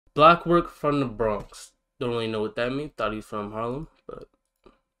BlockWork from the Bronx. Don't really know what that means. Thought he was from Harlem, but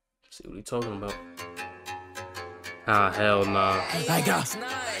see what he talking about. Ah, hell nah.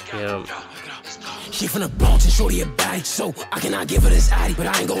 Yeah. She from the Bronx and shorty a baddie, so I cannot give her this addy. But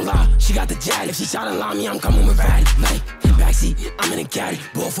I ain't gon' lie, she got the daddy. If she try to lie me, I'm coming with ratty. Like, backseat, I'm in a caddy.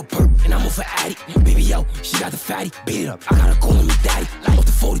 Ball for perp, and I'm off for addy. Baby, yo, she got the fatty. Beat it up, I gotta call me daddy. Like, off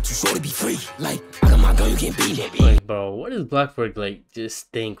the 42, short to be free. Like, I got my gun, you can't beat it. Like, bro, what does BlockWork, like,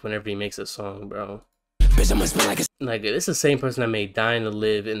 just think whenever he makes a song, bro? Bitch, I'm gonna spin like a... Like, it's the same person that made Dying to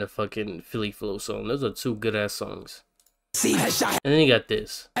Live in the fucking Philly Flow song. Those are two good-ass songs. See, headshot. And then you got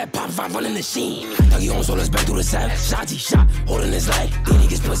this. Pop 5 running the sheen. Thuggy on, so let's back through the set. Shotty shot, holding his leg. Then he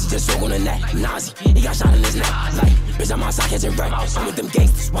gets pussy just soak on the neck. Nazi, he got shot in his neck. Like, bitch, I'm outside catching wreck. I'm with them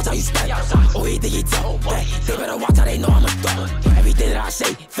gangsters, watch how you step. Oh, he think he tough. They better watch how they know I'm a thug. Everything that I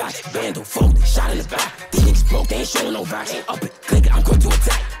say, facts. Bando, folded, shot in the back. These niggas broke, they ain't showing no racks. Up it, click it, I'm quick to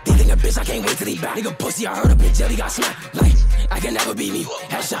attack. They think a bitch, I can't wait till he back. Nigga pussy, I heard a bitch, jelly got smacked. Like, I can never beat me.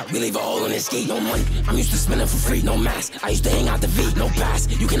 Headshot, we leave a hole in his ski. No money, I'm used to spinning for free. No mask, I used to hang out the V. No pass,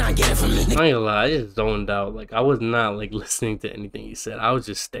 you cannot get it from me. I ain't gonna lie, I just zoned out. Like, I was not, like, listening to anything he said. I was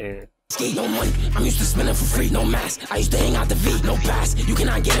just staring. No money, I'm used to spinning for free. No mask, I used to hang out the V. No pass, you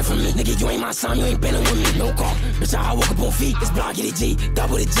cannot get it from me. Nigga, you ain't my son, you ain't been with me. No car, bitch, I walk up on feet. It's block, get a G,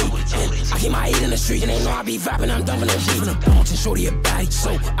 double the G. And I keep my 8 in the street, and they know I be rapping, I'm dumping them G. From the Bronx and shorty a baddie,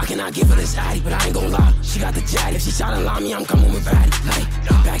 so I cannot give her this addy. But I ain't gon' lie, she got the jaddy. If she try to lie me, I'm coming with ratty. Like,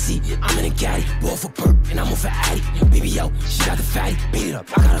 backseat, I'm in a caddy. Ball for perp, and I'm off for addy. Baby, yo, she got the fatty. Beat it up,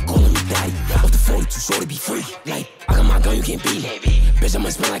 I gotta call me daddy. Off the 42, short to be free. Like, I got my gun, you can't beat it. Bitch, I'ma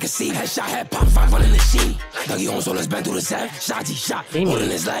spin like a seed. Headshot, head pop 5 running the sheen. Thuggy on, so let's back through the set. Shotty shot, holding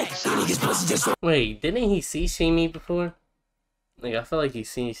his leg. Then he gets pussy just so. Wait, didn't he see me before? Like, I feel like he's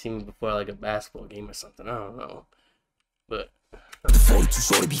seen me before, like a basketball game or something. I don't know, but. The 42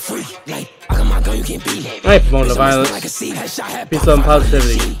 short to be free. Like, I got my gun, you can't beat it. I ain't promoting the violence. Peace and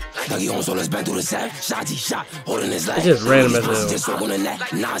positivity. Thuggy on, so let's back through the set. Shotty shot, holding his leg. It's just random as hell. Just soak on the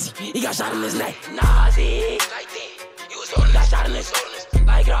neck. Nazi, he got shot in his neck. Nazi, got shot in his.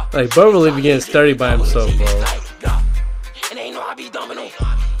 Like, bro really be getting sturdy by himself, bro.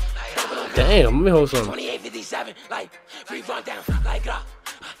 Damn, let me hold something.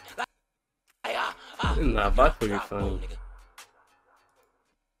 Nah, BlockWork is funny.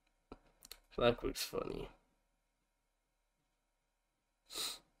 BlockWork's funny.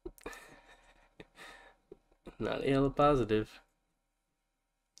 Not hella positive.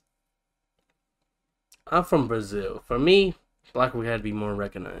 I'm from Brazil. For me, BlockWork had to be more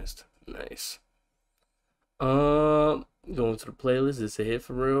recognized. Nice. Going to the playlist. It's a hit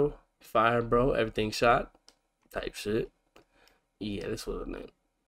for real. Fire, bro. Everything shot. Type shit. Yeah, this was a name.